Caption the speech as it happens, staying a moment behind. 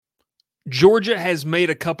Georgia has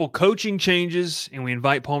made a couple coaching changes, and we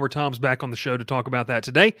invite Palmer Thombs back on the show to talk about that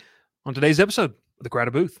today on today's episode of The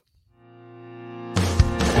Crowded Booth.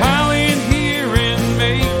 Pile in here and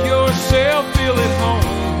make yourself feel at home.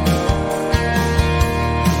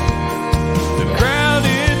 The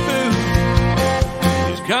Crowded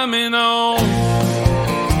Booth is coming on.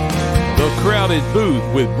 The Crowded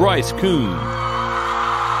Booth with Bryce Coon.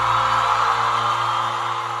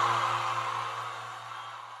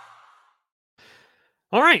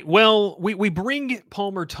 All right, well, we bring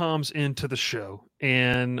Palmer Thombs into the show,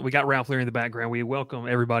 and we got Ralph Leary in the background. We welcome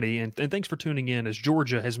everybody, and thanks for tuning in as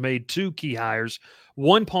Georgia has made two key hires.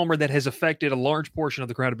 One, Palmer, that has affected a large portion of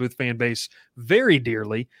the Crowded Booth fan base very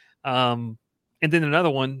dearly. And then another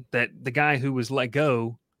one that the guy who was left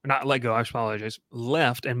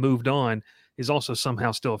and moved on is also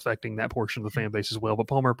somehow still affecting that portion of the fan base as well. But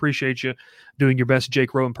Palmer, appreciate you doing your best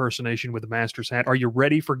Jake Rowe impersonation with the Masters hat. Are you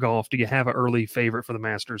ready for golf? Do you have an early favorite for the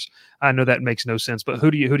Masters? I know that makes no sense, but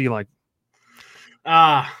who do you like?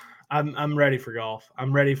 I'm ready for golf.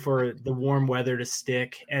 I'm ready for the warm weather to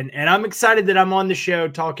stick, and I'm excited that I'm on the show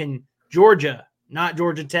talking Georgia, not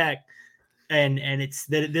Georgia Tech, and it's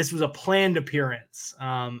that this was a planned appearance,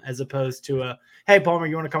 as opposed to a hey Palmer,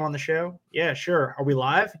 you want to come on the show? Yeah, sure. Are we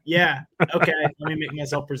live? Yeah. Okay. Let me make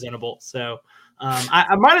myself presentable. So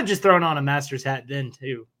I might have just thrown on a Masters hat then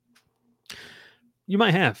too. You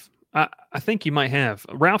might have. I think you might have.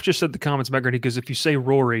 Ralph just said the comments background because if you say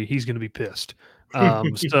Rory, he's going to be pissed.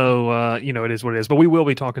 So it is what it is. But we will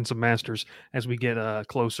be talking some Masters as we get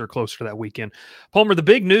closer to that weekend. Palmer, the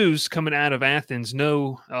big news coming out of Athens,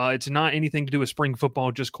 no, it's not anything to do with spring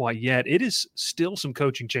football just quite yet. It is still some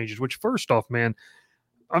coaching changes, which first off, man,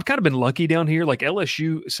 I've kind of been lucky down here. Like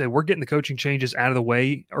LSU said, we're getting the coaching changes out of the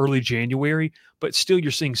way early January, but still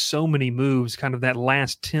you're seeing so many moves, kind of that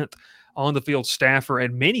last 10th on the field staffer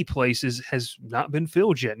at many places has not been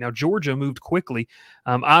filled yet. Now, Georgia moved quickly.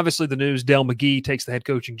 Obviously, the news, Dell McGee takes the head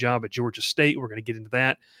coaching job at Georgia State. We're going to get into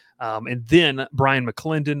that. And then Brian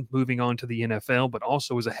McClendon moving on to the NFL, but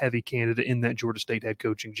also is a heavy candidate in that Georgia State head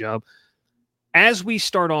coaching job. As we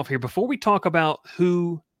start off here, before we talk about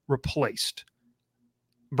who replaced,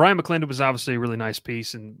 Brian McClendon was obviously a really nice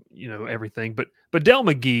piece and, everything, but Dell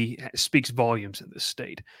McGee speaks volumes in this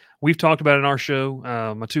state. We've talked about it in our show.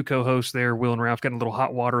 My two co-hosts there, Will and Ralph, got in a little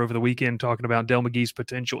hot water over the weekend talking about Dell McGee's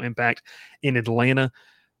potential impact in Atlanta.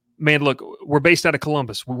 Man, look, we're based out of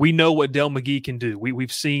Columbus. We know what Dell McGee can do.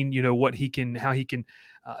 We've seen, what he can, how he can,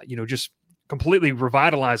 just completely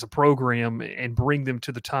revitalize a program and bring them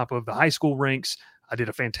to the top of the high school ranks. I did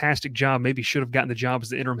a fantastic job. Maybe should have gotten the job as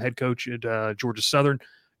the interim head coach at Georgia Southern.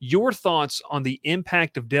 Your thoughts on the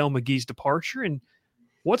impact of Dell McGee's departure and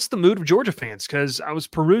what's the mood of Georgia fans? Because I was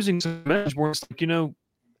perusing some messages where it's like,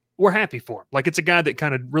 we're happy for him. Like it's a guy that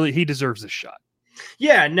kind of really, he deserves this shot.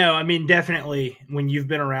 Yeah, no, I mean, definitely when you've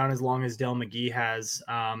been around as long as Dell McGee has,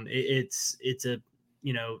 it's a,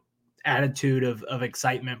 attitude of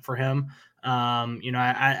excitement for him.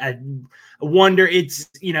 I wonder it's,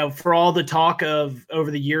 for all the talk of over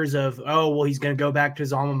the years of, oh, well, he's going to go back to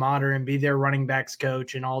his alma mater and be their running backs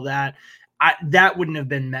coach and all that. That wouldn't have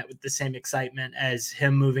been met with the same excitement as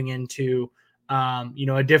him moving into,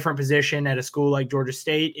 a different position at a school like Georgia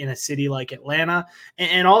State in a city like Atlanta.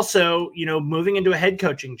 And also, moving into a head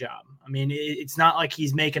coaching job. I mean, it's not like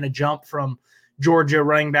he's making a jump from Georgia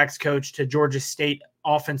running backs coach to Georgia State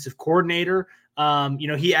offensive coordinator.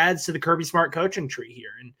 He adds to the Kirby Smart coaching tree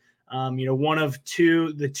here. And, one of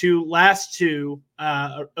the last two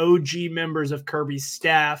OG members of Kirby's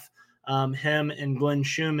staff, him and Glenn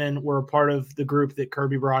Schumann were a part of the group that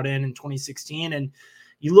Kirby brought in 2016. And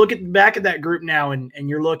you look at the back of that group now and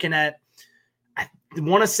you're looking at, I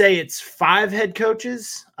want to say it's 5 head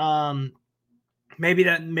coaches. Maybe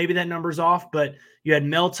that number's off, but you had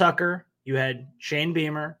Mel Tucker, you had Shane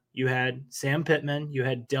Beamer, you had Sam Pittman, you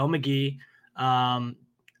had Dell McGee.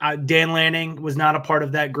 Dan Lanning was not a part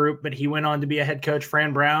of that group, but he went on to be a head coach.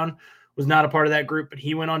 Fran Brown was not a part of that group, but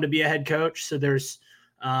he went on to be a head coach. So there's,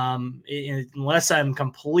 unless I'm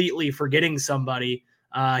completely forgetting somebody,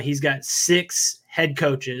 he's got 6 head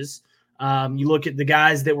coaches. You look at the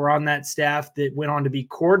guys that were on that staff that went on to be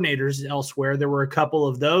coordinators elsewhere. There were a couple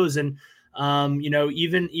of those, and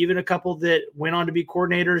even a couple that went on to be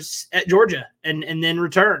coordinators at Georgia and then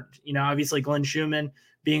returned. Obviously Glenn Schumann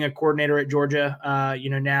being a coordinator at Georgia,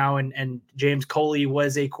 now, and James Coley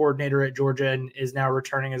was a coordinator at Georgia and is now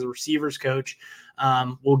returning as a receivers coach.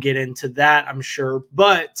 We'll get into that, I'm sure.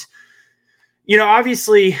 But,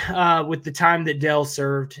 obviously with the time that Dell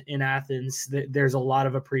served in Athens, there's a lot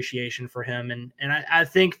of appreciation for him. And I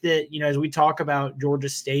think that, as we talk about Georgia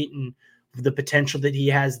State and the potential that he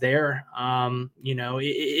has there.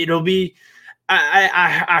 It'll be.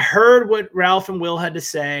 I heard what Ralph and Will had to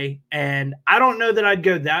say, and I don't know that I'd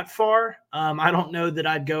go that far. I don't know that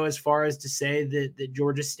I'd go as far as to say that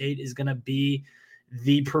Georgia State is going to be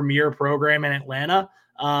the premier program in Atlanta.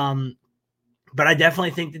 But I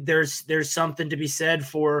definitely think that there's something to be said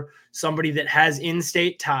for somebody that has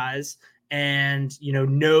in-state ties and,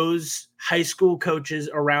 knows high school coaches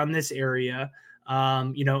around this area,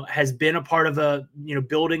 has been a part of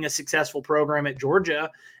building a successful program at Georgia.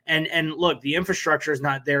 And look, the infrastructure is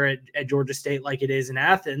not there at Georgia State like it is in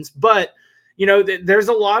Athens, but there's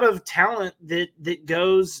a lot of talent that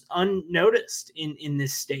goes unnoticed in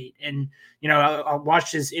this state. And, I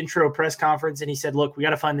watched his intro press conference and he said, look, we got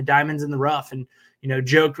to find the diamonds in the rough. And,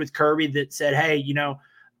 joked with Kirby that said, hey,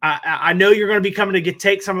 I know you're going to be coming to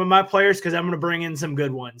take some of my players because I'm going to bring in some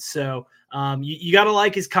good ones. So you got to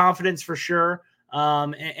like his confidence for sure.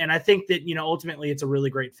 And I think that, ultimately it's a really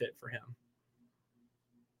great fit for him.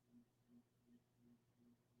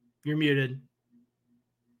 You're muted.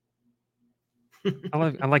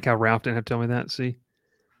 I like how Ralph didn't have to tell me that. See,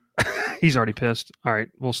 he's already pissed. All right,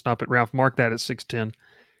 we'll stop it. Ralph, mark that at 6:10.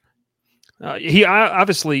 He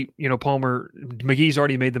obviously, Palmer McGee's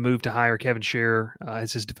already made the move to hire Kevin Scherer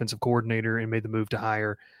as his defensive coordinator and made the move to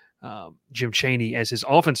hire Jim Chaney as his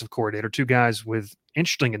offensive coordinator. Two guys with,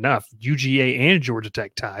 interesting enough, UGA and Georgia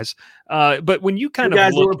Tech ties. But when you kind of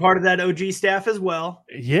guys who were part of that OG staff as well.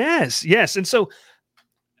 Yes, and so.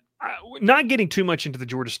 Not getting too much into the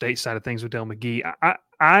Georgia State side of things with Del McGee,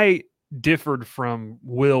 I differed from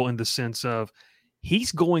Will in the sense of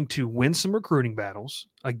he's going to win some recruiting battles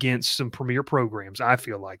against some premier programs, I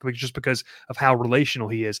feel like just because of how relational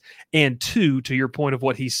he is. And two, to your point of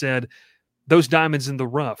what he said, those diamonds in the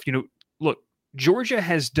rough. Look, Georgia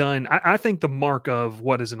has done, I think the mark of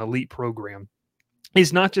what is an elite program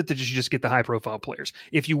is not just that you just get the high-profile players.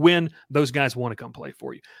 If you win, those guys want to come play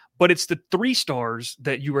for you. But it's the 3 stars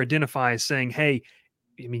that you identify as saying, hey,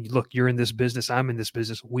 look, you're in this business, I'm in this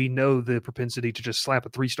business. We know the propensity to just slap a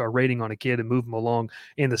 3-star rating on a kid and move them along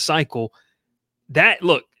in the cycle.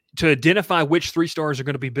 To identify which 3 stars are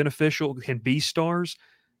going to be beneficial and be stars,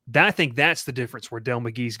 I think that's the difference where Del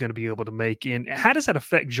McGee is going to be able to make. And how does that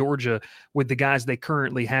affect Georgia with the guys they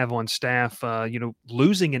currently have on staff?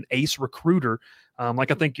 Losing an ace recruiter.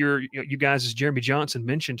 Like I think you guys, as Jeremy Johnson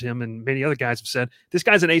mentioned him and many other guys have said, this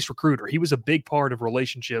guy's an ace recruiter. He was a big part of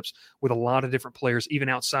relationships with a lot of different players, even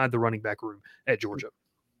outside the running back room at Georgia.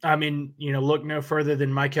 Look no further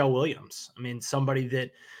than Michael Williams. Somebody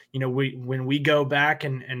that, when we go back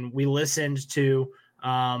and we listened to,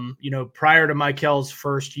 prior to Michael's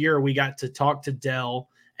first year, we got to talk to Del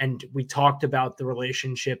and we talked about the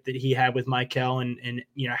relationship that he had with Michael and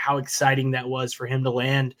how exciting that was for him to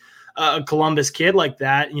land a Columbus kid like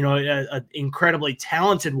that, an incredibly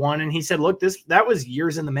talented one. And he said, look, that was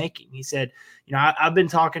years in the making. He said, I've been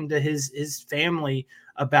talking to his family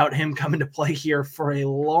about him coming to play here for a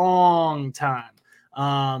long time.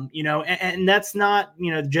 And that's not,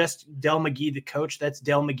 just Del McGee, the coach, that's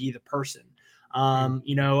Del McGee, the person.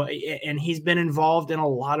 And he's been involved in a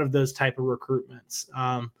lot of those type of recruitments.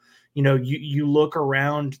 You look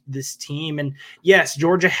around this team and yes,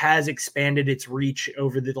 Georgia has expanded its reach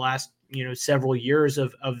over the last, several years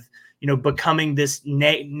of becoming this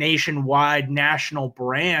nationwide national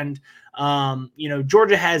brand.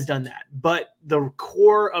 Georgia has done that, but the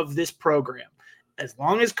core of this program, as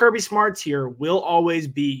long as Kirby Smart's here, will always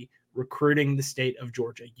be recruiting the state of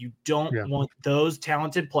Georgia. You don't want those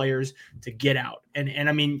talented players to get out. And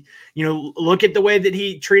look at the way that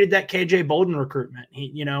he treated that KJ Bolden recruitment.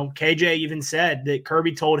 KJ even said that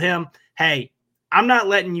Kirby told him, hey, I'm not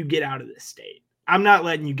letting you get out of this state. I'm not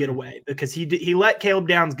letting you get away, because he let Caleb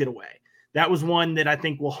Downs get away. That was one that I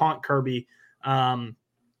think will haunt Kirby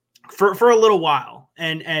for a little while.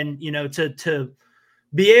 And to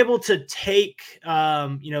be able to take,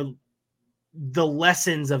 the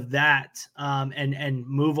lessons of that and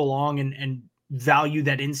move along and value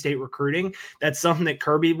that in-state recruiting. That's something that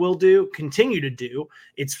Kirby will continue to do.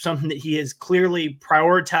 It's something that he has clearly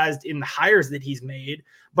prioritized in the hires that he's made,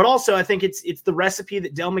 but also I think it's the recipe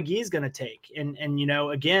that Del McGee is going to take. And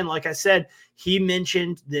again, like I said, he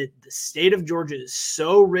mentioned that the state of Georgia is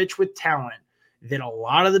so rich with talent that a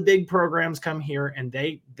lot of the big programs come here and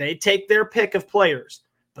they take their pick of players,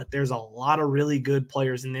 but there's a lot of really good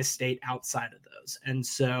players in this state outside of those. And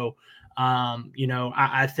so,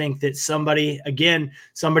 I think that somebody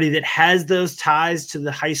that has those ties to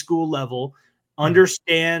the high school level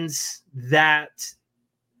understands that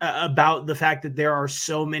about the fact that there are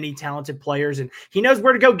so many talented players, and he knows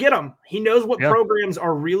where to go get them. He knows what programs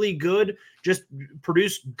are really good, just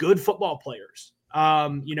produce good football players.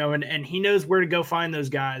 And he knows where to go find those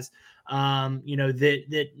guys.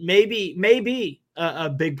 That maybe a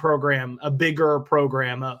big program, a bigger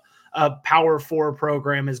program, a Power 4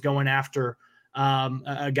 program is going after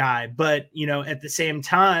a guy. But, at the same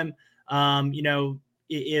time,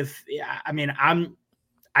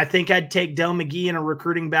 I think I'd take Del McGee in a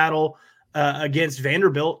recruiting battle against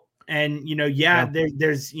Vanderbilt. And,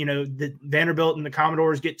 there's the Vanderbilt and the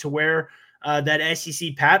Commodores get to wear that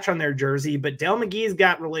SEC patch on their jersey, but Del McGee's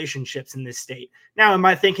got relationships in this state. Now, am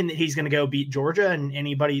I thinking that he's going to go beat Georgia and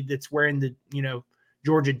anybody that's wearing the,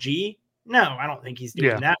 Georgia G? No, I don't think he's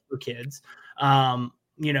doing that for kids.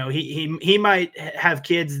 He might have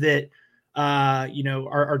kids that,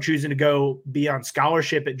 are choosing to go be on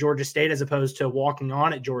scholarship at Georgia State as opposed to walking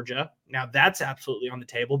on at Georgia. Now that's absolutely on the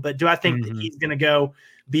table, but do I think that he's going to go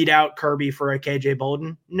beat out Kirby for a KJ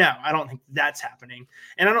Bolden? No, I don't think that's happening.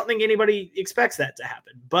 And I don't think anybody expects that to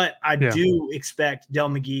happen, but I do expect Del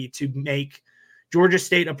McGee to make Georgia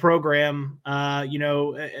State a program,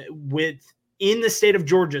 in the state of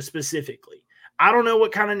Georgia specifically. I don't know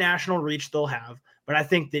what kind of national reach they'll have, but I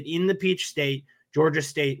think that in the Peach State, Georgia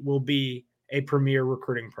State will be a premier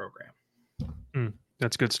recruiting program.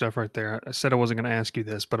 That's good stuff right there. I said I wasn't going to ask you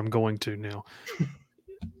this, but I'm going to now.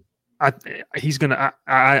 I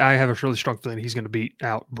have a really strong feeling he's going to beat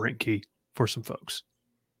out Brent Key for some folks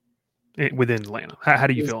within Atlanta. How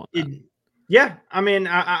do you feel on that? Yeah, I mean,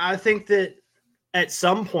 I think that at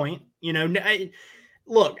some point, I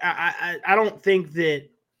don't think that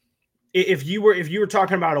if you were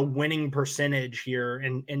talking about a winning percentage here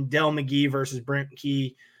and Del McGee versus Brent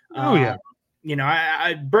Key, Brent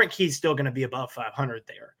Key's still going to be above 500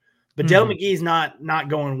 there, but Del McGee's not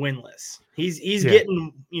going winless. He's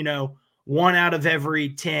getting, 1 out of every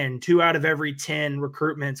 10, 2 out of every 10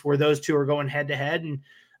 recruitments where those two are going head to head. And,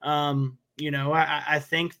 I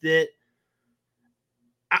think that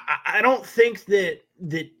I don't think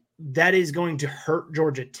that is going to hurt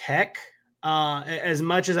Georgia Tech as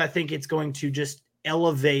much as I think it's going to just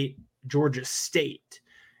elevate Georgia State.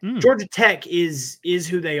 Georgia Tech is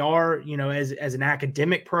who they are, as an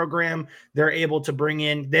academic program. They're able to bring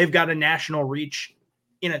in, they've got a national reach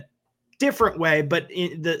in a different way, but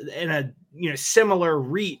in a similar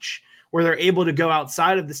reach where they're able to go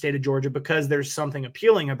outside of the state of Georgia because there's something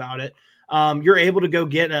appealing about it. You're able to go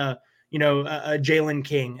get a Jalen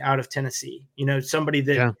King out of Tennessee, somebody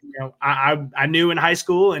that, I knew in high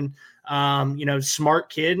school and, smart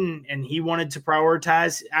kid and he wanted to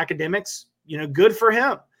prioritize academics, good for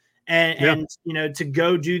him. And to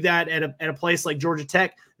go do that at a place like Georgia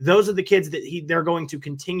Tech, those are the kids that they're going to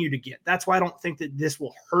continue to get. That's why I don't think that this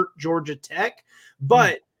will hurt Georgia Tech,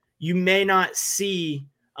 but you may not see,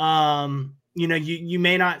 you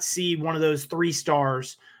may not see one of those 3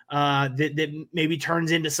 stars that maybe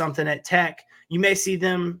turns into something at Tech. You may see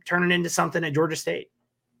them turning into something at Georgia State.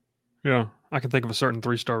 Yeah, I can think of a certain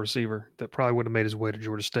 3-star receiver that probably would have made his way to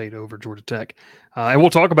Georgia State over Georgia Tech. And we'll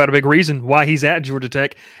talk about a big reason why he's at Georgia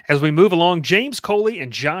Tech as we move along. James Coley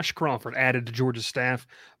and Josh Crawford added to Georgia's staff.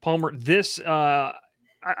 Palmer, this, I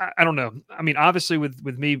don't know. I mean, obviously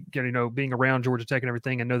with me, being around Georgia Tech and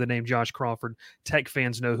everything, I know the name Josh Crawford. Tech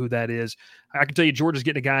fans know who that is. I can tell you Georgia's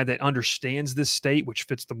getting a guy that understands this state, which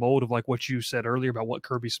fits the mold of like what you said earlier about what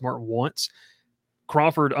Kirby Smart wants.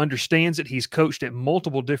 Crawford understands it. He's coached at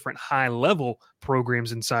multiple different high-level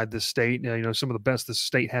programs inside this state. Some of the best this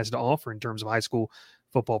state has to offer in terms of high school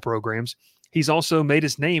football programs. He's also made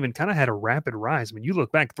his name and kind of had a rapid rise. I mean, you look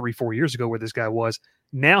back 3-4 years ago where this guy was.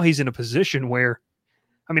 Now he's in a position where,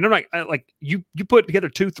 I mean, you put together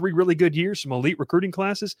 2-3 really good years, some elite recruiting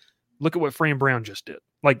classes. Look at what Fran Brown just did.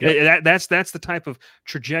 That's the type of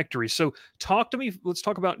trajectory. So talk to me. Let's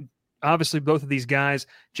talk about obviously both of these guys.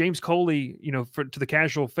 James Coley, to the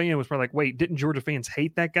casual fan was probably like, wait, didn't Georgia fans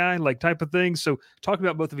hate that guy? Like type of thing. So talk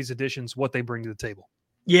about both of these additions, what they bring to the table.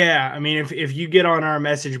 Yeah. I mean, if you get on our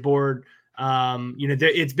message board,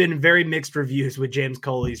 it's been very mixed reviews with James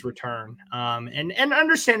Coley's return. And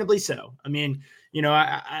understandably so. I mean,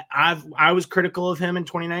 I was critical of him in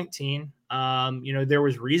 2019. There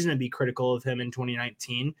was reason to be critical of him in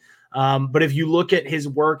 2019. But if you look at his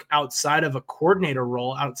work outside of a coordinator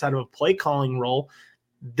role, outside of a play calling role,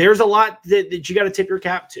 there's a lot that you got to tip your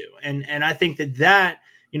cap to. And I think that,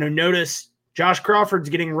 notice Josh Crawford's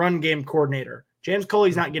getting run game coordinator. James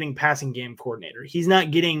Coley's not getting passing game coordinator. He's not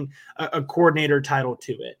getting a coordinator title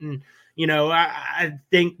to it. And, I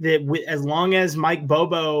think that as long as Mike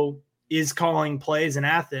Bobo is calling plays in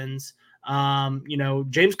Athens,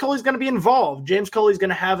 James Coley's going to be involved. James Coley's going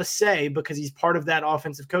to have a say because he's part of that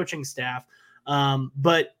offensive coaching staff.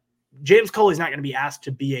 But James Coley's not going to be asked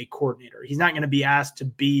to be a coordinator. He's not going to be asked to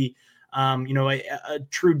be, a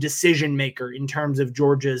true decision maker in terms of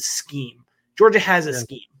Georgia's scheme. Georgia has a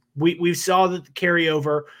scheme. We saw that the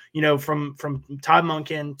carryover, from Todd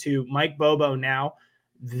Monken to Mike Bobo now,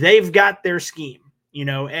 they've got their scheme,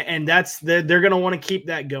 and they're going to want to keep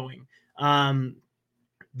that going.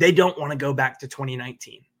 They don't want to go back to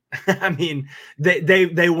 2019. I mean,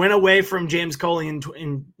 they went away from James Coley in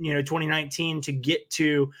 2019 to get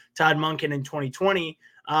to Todd Monken in 2020.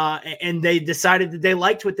 And they decided that they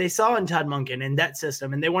liked what they saw in Todd Monken and that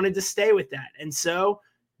system, and they wanted to stay with that. And so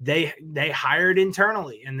they hired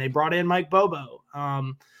internally and they brought in Mike Bobo.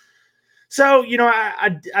 I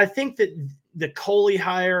think that the Coley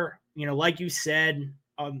hire, like you said,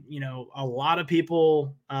 a lot of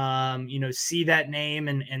people, see that name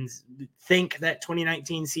and think that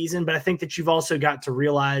 2019 season, but I think that you've also got to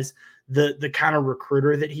realize the kind of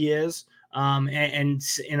recruiter that he is. And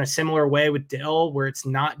in a similar way with Dell, where it's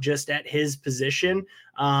not just at his position,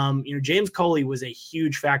 James Coley was a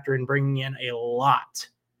huge factor in bringing in a lot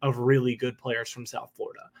of really good players from South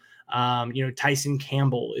Florida. Tyson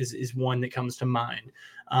Campbell is one that comes to mind.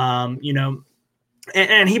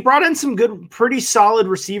 And he brought in some good, pretty solid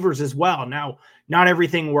receivers as well. Now, not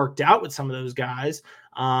everything worked out with some of those guys,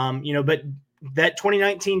 but that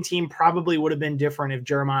 2019 team probably would have been different if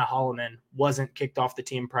Jeremiah Holloman wasn't kicked off the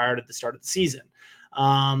team prior to the start of the season.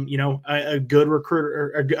 A good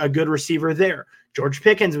recruiter, or a good receiver there. George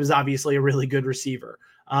Pickens was obviously a really good receiver.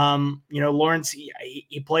 Lawrence,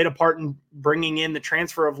 he played a part in bringing in the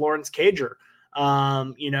transfer of Lawrence Cager.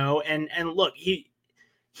 And look,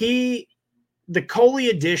 the Coley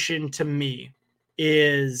addition to me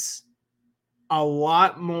is a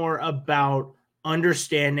lot more about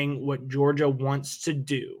understanding what Georgia wants to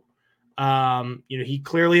do. He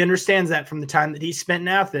clearly understands that from the time that he spent in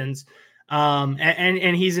Athens.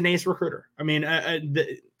 And he's an ace recruiter. I mean,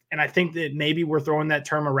 and I think that maybe we're throwing that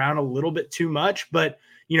term around a little bit too much, but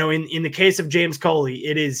in the case of James Coley,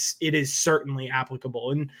 it is certainly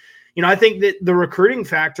applicable. And, I think that the recruiting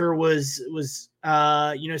factor was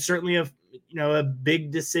certainly a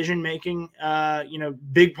big decision-making,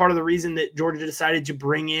 big part of the reason that Georgia decided to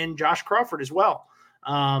bring in Josh Crawford as well.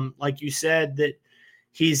 Like you said, that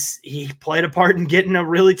he played a part in getting a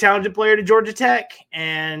really talented player to Georgia Tech.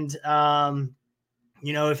 And,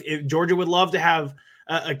 if Georgia would love to have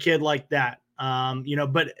a kid like that,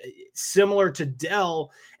 but similar to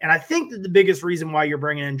Dell. And I think that the biggest reason why you're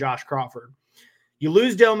bringing in Josh Crawford, you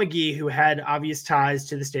lose Dell McGee, who had obvious ties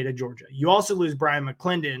to the state of Georgia. You also lose Brian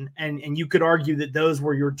McClendon, and you could argue that those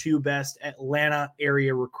were your two best Atlanta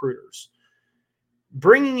area recruiters.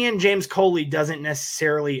 Bringing in James Coley doesn't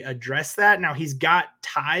necessarily address that. Now, he's got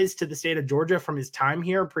ties to the state of Georgia from his time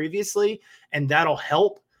here previously, and that'll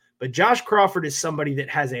help. But Josh Crawford is somebody that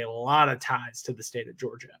has a lot of ties to the state of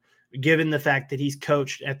Georgia, given the fact that he's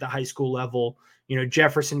coached at the high school level,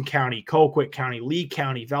 Jefferson County, Colquitt County, Lee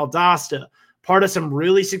County, Valdosta, part of some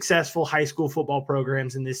really successful high school football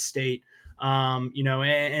programs in this state.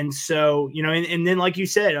 And so, and then like you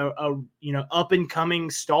said, a up and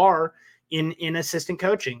coming star in assistant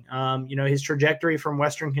coaching. His trajectory from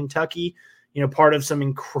Western Kentucky, part of some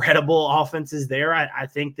incredible offenses there. I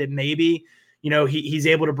think that maybe, he's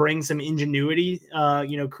able to bring some ingenuity,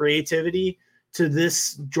 creativity to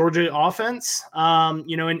this Georgia offense. And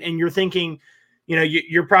you're thinking,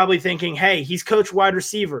 you're probably thinking, hey, he's coached wide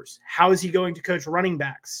receivers. How is he going to coach running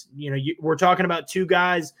backs? We're talking about two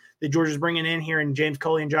guys that Georgia's bringing in here, and James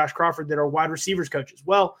Coley and Josh Crawford, that are wide receivers coaches.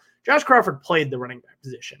 Well, Josh Crawford played the running back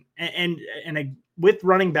position, and with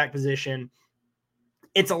running back position,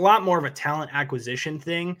 it's a lot more of a talent acquisition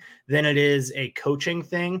thing than it is a coaching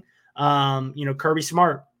thing. Kirby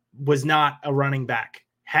Smart was not a running back,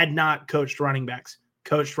 had not coached running backs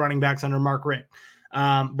under Mark Richt.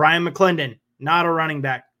 Brian McClendon, not a running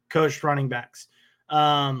back, coached running backs.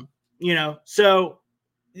 So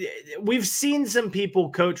we've seen some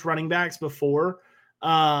people coach running backs before.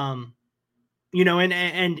 And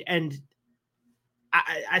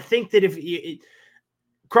I think that if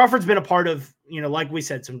Crawford's been a part of, like we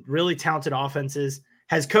said, some really talented offenses,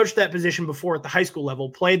 has coached that position before at the high school level,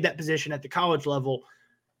 played that position at the college level.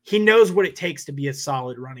 He knows what it takes to be a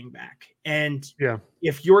solid running back. And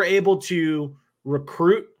if you're able to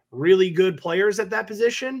recruit really good players at that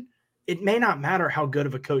position, it may not matter how good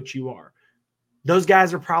of a coach you are. Those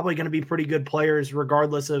guys are probably going to be pretty good players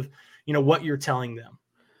regardless of, what you're telling them.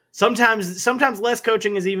 Sometimes less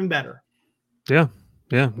coaching is even better. Yeah.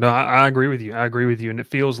 Yeah, no, I agree with you. I agree with you. And it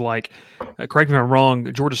feels like, correct me if I'm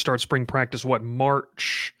wrong, Georgia starts spring practice, what,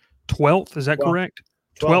 March 12th? Is that correct?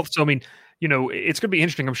 12th. So, I mean, it's going to be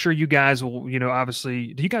interesting. I'm sure you guys will,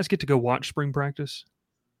 obviously, do you guys get to go watch spring practice?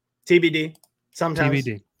 TBD. Sometimes.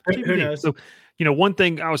 TBD. Who knows? So, one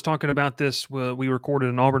thing I was talking about this, we recorded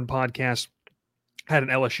an Auburn podcast, had an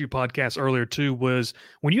LSU podcast earlier too, was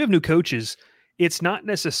when you have new coaches, it's not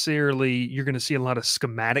necessarily you're going to see a lot of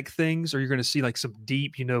schematic things or you're going to see like some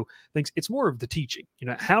deep, things. It's more of the teaching.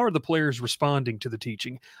 How are the players responding to the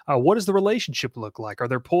teaching? What does the relationship look like? Are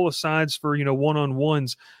there pull-asides for,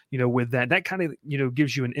 one-on-ones, with that? That kind of,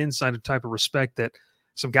 gives you an insight of type of respect that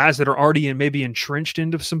some guys that are already maybe entrenched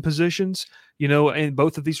into some positions, in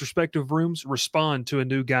both of these respective rooms respond to a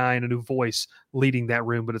new guy and a new voice leading that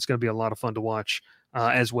room. But it's going to be a lot of fun to watch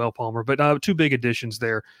as well, Palmer. But two big additions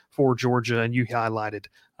there for Georgia, and you highlighted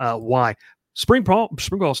why. Spring ball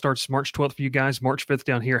starts March 12th for you guys, March 5th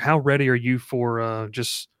down here. How ready are you for I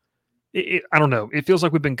don't know. It feels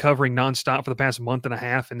like we've been covering nonstop for the past month and a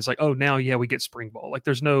half, and it's like, oh, now, we get spring ball. Like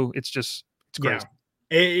it's crazy.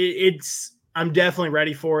 Yeah. I'm definitely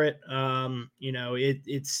ready for it.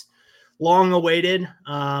 It's long awaited,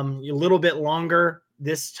 a little bit longer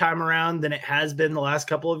this time around than it has been the last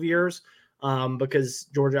couple of years, because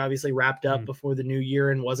Georgia obviously wrapped up before the new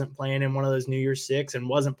year and wasn't playing in one of those New Year's Six and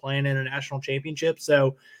wasn't playing in a national championship.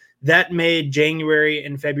 So that made January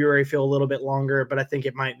and February feel a little bit longer, but I think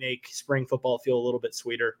it might make spring football feel a little bit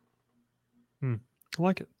sweeter. I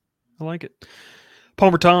like it.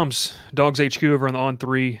 Palmer Toms, Dogs HQ over on the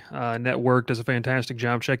On3 network, does a fantastic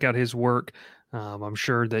job. Check out his work. I'm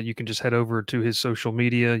sure that you can just head over to his social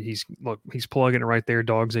media. He's plugging it right there,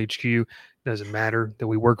 Dogs HQ. Doesn't matter that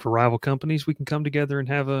we work for rival companies. We can come together and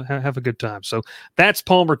have a good time. So that's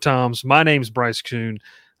Palmer Toms. My name's Bryce Kuhn.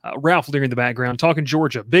 Ralph Leary in the background, talking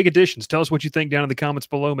Georgia. Big additions. Tell us what you think down in the comments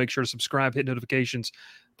below. Make sure to subscribe, hit notifications.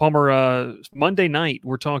 Palmer, Monday night,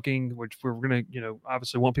 we're talking, which we're going to,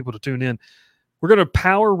 obviously want people to tune in. We're going to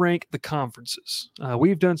power rank the conferences.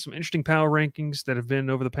 We've done some interesting power rankings that have been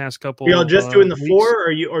over the past couple. Are y'all just doing the weeks. 4, or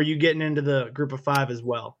are you getting into the group of 5 as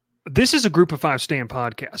well? This is a group of 5 stand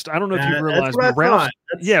podcast. I don't know if you realize, but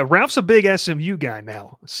Ralph's a big SMU guy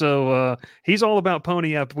now, so he's all about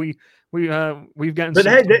pony up. We've gotten, but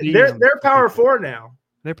hey, they're power 4 now.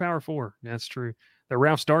 They're power 4. That's true. They're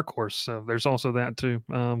Ralph's dark horse, so there's also that too.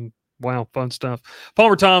 Wow, fun stuff.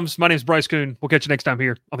 Palmer Toms, my name is Bryce Kuhn. We'll catch you next time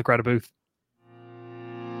here on the Crowded Booth.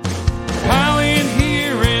 Pile in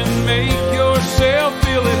here and make yourself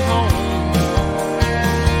feel at home.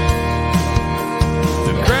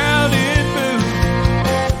 The Crowded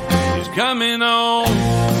Booth is coming on.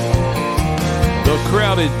 The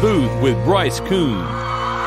Crowded Booth with Bryce Kuhn.